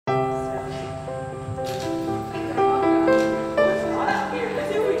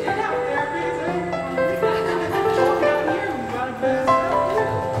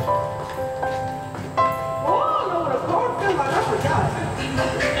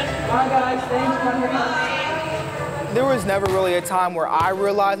There was never really a time where I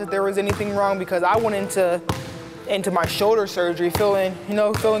realized that there was anything wrong because I went into my shoulder surgery feeling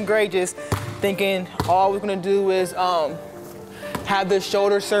great, just thinking all I was gonna do is have this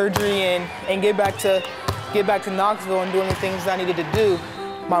shoulder surgery and get back to Knoxville and doing the things I needed to do.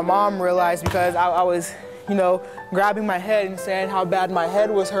 My mom realized because I was, grabbing my head and saying how bad my head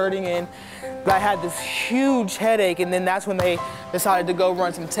was hurting and I had this huge headache, and then that's when they decided to go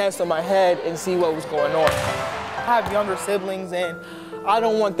run some tests on my head and see what was going on. I have younger siblings and I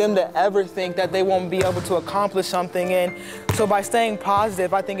don't want them to ever think that they won't be able to accomplish something, and so by staying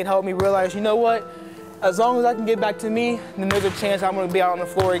positive, I think it helped me realize, you know what, as long as I can get back to me, then there's a chance I'm gonna be out on the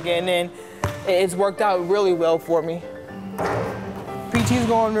floor again, and it's worked out really well for me. PT's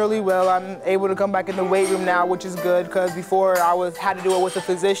going really well. I'm able to come back in the weight room now, which is good, because before I had to do it with a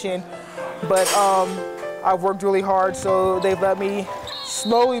physician, but I've worked really hard, so they've let me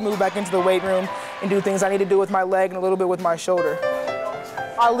slowly move back into the weight room and do things I need to do with my leg and a little bit with my shoulder.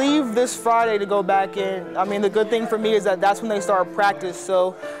 I leave this Friday to go back in. I mean, the good thing for me is that that's when they start practice,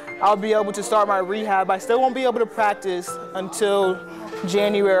 so I'll be able to start my rehab. I still won't be able to practice until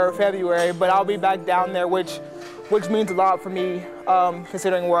January or February, but I'll be back down there, which means a lot for me,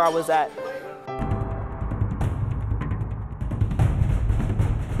 considering where I was at.